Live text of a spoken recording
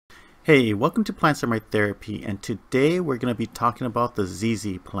Hey, welcome to Plants and My Therapy, and today we're going to be talking about the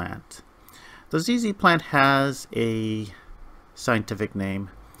ZZ plant. The ZZ plant has a scientific name,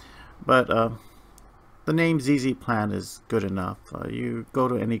 but the name ZZ plant is good enough. You go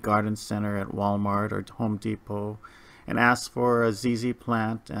to any garden center at Walmart or Home Depot and ask for a ZZ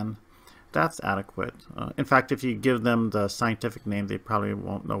plant, and that's adequate. In fact, if you give them the scientific name, they probably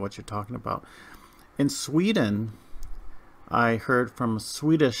won't know what you're talking about. In Sweden, I heard from a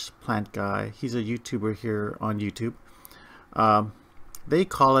Swedish plant guy. He's a YouTuber here on YouTube. They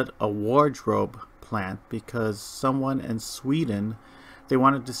call it a wardrobe plant because someone in Sweden, they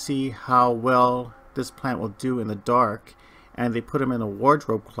wanted to see how well this plant will do in the dark, and they put him in a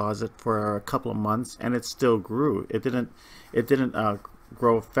wardrobe closet for a couple of months, and it still grew. It didn't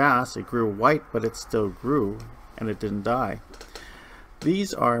grow fast. It grew white, but it still grew, and it didn't die.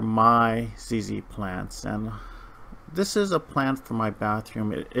 These are my ZZ plants, and this is a plant for my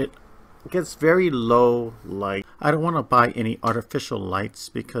bathroom. It gets very low light. I don't want to buy any artificial lights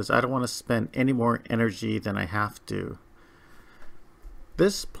because I don't want to spend any more energy than I have to.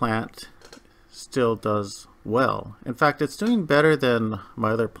 This plant still does well. In fact, it's doing better than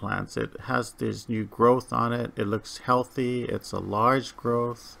my other plants. It has this new growth on it. It looks healthy. It's a large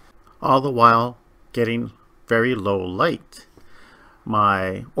growth, all the while getting very low light.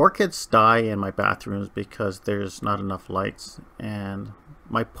 My orchids die in my bathrooms because there's not enough lights, and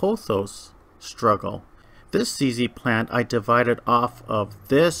my pothos struggle. This ZZ plant I divided off of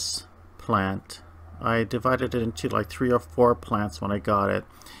this plant. I divided it into like 3 or 4 plants when I got it.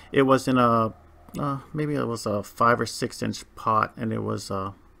 It was in a maybe it was a 5 or 6 inch pot, and it was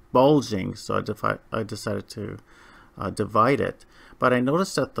bulging, so I decided to divide it. But I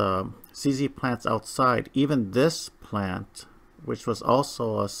noticed that the ZZ plants outside, even this plant, which was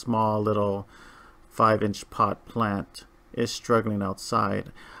also a small little 5-inch pot plant, is struggling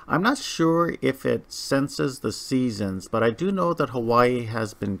outside. I'm not sure if it senses the seasons, but I do know that Hawaii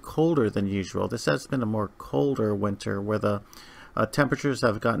has been colder than usual. This has been a more colder winter where the temperatures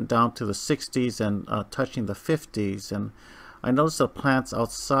have gotten down to the 60s and touching the 50s. And I noticed the plants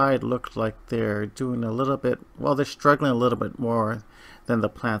outside look like they're doing a little bit, well, they're struggling a little bit more than the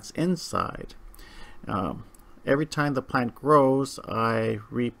plants inside. Every time the plant grows, I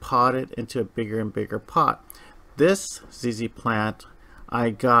repot it into a bigger and bigger pot. This ZZ plant I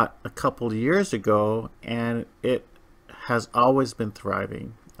got a couple years ago, and it has always been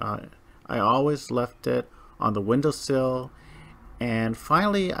thriving. I always left it on the windowsill, and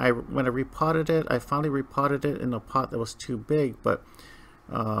finally, when I repotted it, I finally repotted it in a pot that was too big. But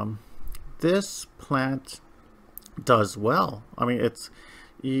this plant does well. I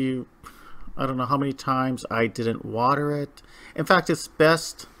mean, I don't know how many times I didn't water it. In fact, it's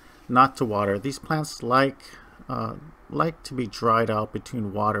best not to water. These plants like to be dried out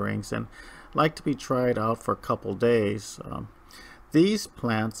between waterings and like to be dried out for a couple days. These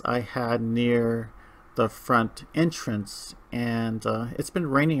plants I had near the front entrance, and it's been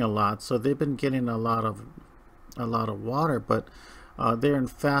raining a lot, so they've been getting a lot of water, but they're in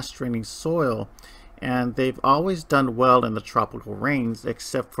fast draining soil. And they've always done well in the tropical rains,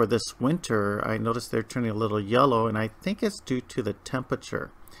 except for this winter. I noticed they're turning a little yellow, and I think it's due to the temperature.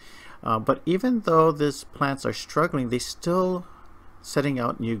 But even though these plants are struggling, they're still setting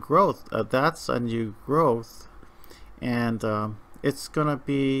out new growth. That's a new growth, and it's gonna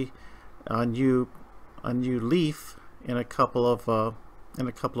be a new leaf in a couple of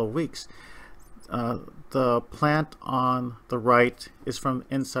weeks. The plant on the right is from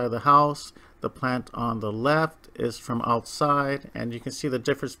inside the house. The plant on the left is from outside, and you can see the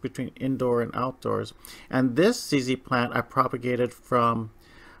difference between indoor and outdoors. And this ZZ plant I propagated from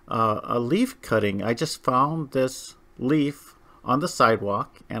a leaf cutting. I just found this leaf on the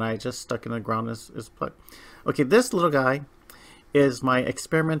sidewalk, and I just stuck it in the ground as plant. Okay, this little guy is my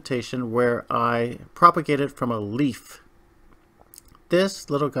experimentation where I propagated from a leaf. This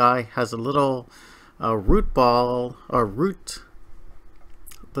little guy has a little root ball, or root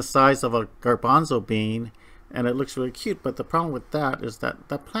the size of a garbanzo bean, and it looks really cute. But the problem with that is that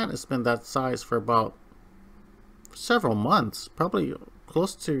that plant has been that size for about several months, probably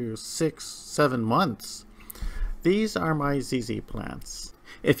close to 6-7 months. These are my ZZ plants.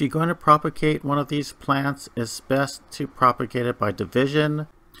 If you're going to propagate one of these plants, it's best to propagate it by division.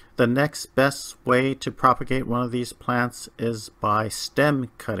 The next best way to propagate one of these plants is by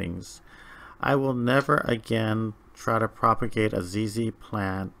stem cuttings. I will never again try to propagate a ZZ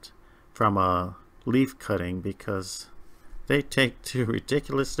plant from a leaf cutting because they take too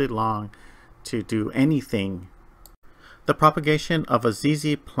ridiculously long to do anything. The propagation of a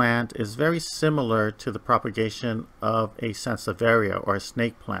ZZ plant is very similar to the propagation of a Sansevieria or a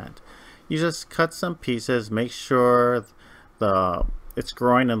snake plant. You just cut some pieces, make sure it's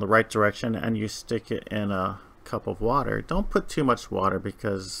growing in the right direction, and you stick it in a cup of water. Don't put too much water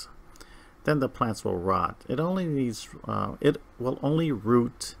because then the plants will rot. It will only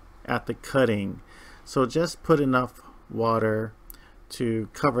root at the cutting, so just put enough water to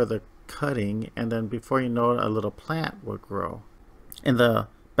cover the cutting, and then before you know it, a little plant will grow. In the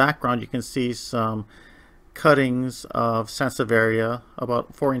background you can see some cuttings of Sansevieria,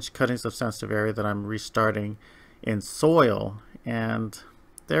 about 4-inch cuttings of Sansevieria that I'm restarting in soil, and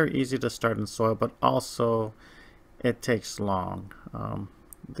they're easy to start in soil, but also it takes long.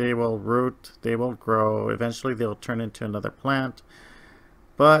 They will root, they will grow, eventually they'll turn into another plant,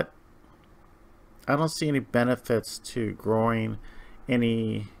 but I don't see any benefits to growing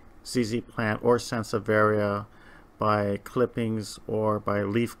any ZZ plant or Sansevieria by clippings or by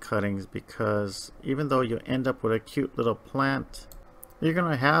leaf cuttings, because even though you end up with a cute little plant, you're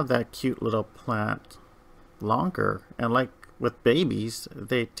going to have that cute little plant longer, and like with babies,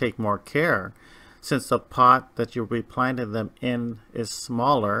 they take more care. Since the pot that you'll be planting them in is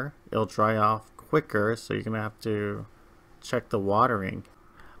smaller, it'll dry off quicker, so you're going to have to check the watering.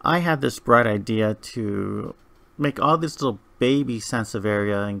 I had this bright idea to make all these little baby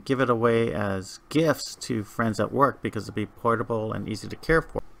Sansevieria and give it away as gifts to friends at work because it'd be portable and easy to care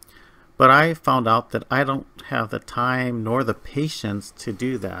for. But I found out that I don't have the time nor the patience to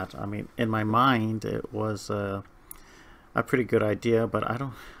do that. I mean, in my mind it was a pretty good idea, but I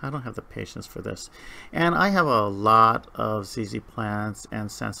don't have the patience for this. And I have a lot of ZZ plants and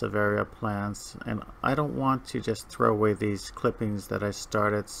Sansevieria plants, and I don't want to just throw away these clippings that I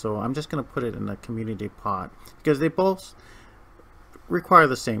started, so I'm just going to put it in a community pot because they both require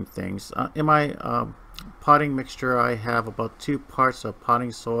the same things. In my potting mixture, I have about 2 parts of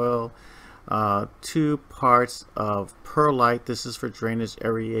potting soil, 2 parts of perlite. This is for drainage,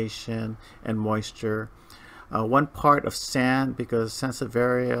 aeration, and moisture. 1 part of sand, because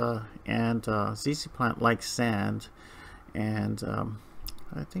Sansevieria and ZZ plant like sand, and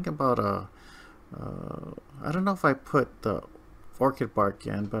I think about I don't know if I put the orchid bark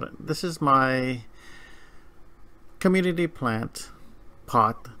in, but this is my community plant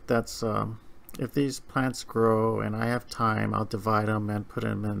pot. That's if these plants grow and I have time, I'll divide them and put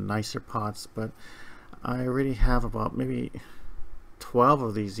them in nicer pots, but I already have about maybe 12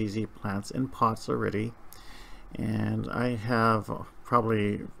 of these ZZ plants in pots already. And I have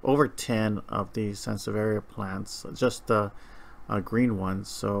probably over 10 of these Sansevieria plants, just the green ones.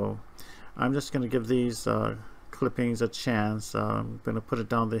 So I'm just going to give these clippings a chance. I'm going to put it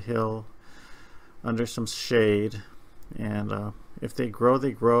down the hill under some shade, and if they grow,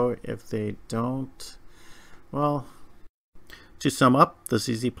 they grow. If they don't, well, to sum up, the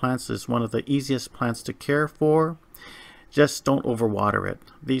ZZ plants is one of the easiest plants to care for. Just don't overwater it.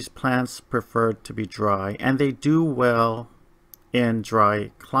 These plants prefer to be dry, and they do well in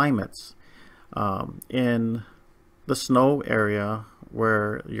dry climates. In the snow area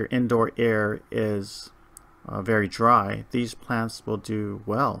where your indoor air is very dry, these plants will do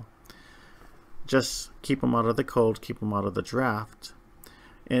well. Just keep them out of the cold, keep them out of the draft.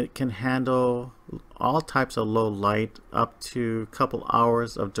 It can handle all types of low light, up to a couple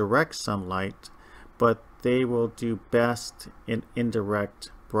hours of direct sunlight, but they will do best in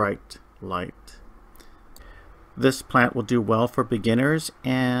indirect bright light. This plant will do well for beginners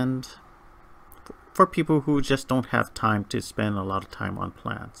and for people who just don't have time to spend a lot of time on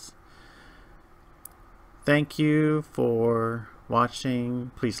plants. Thank you for watching.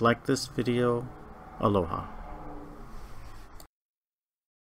 Please like this video. Aloha.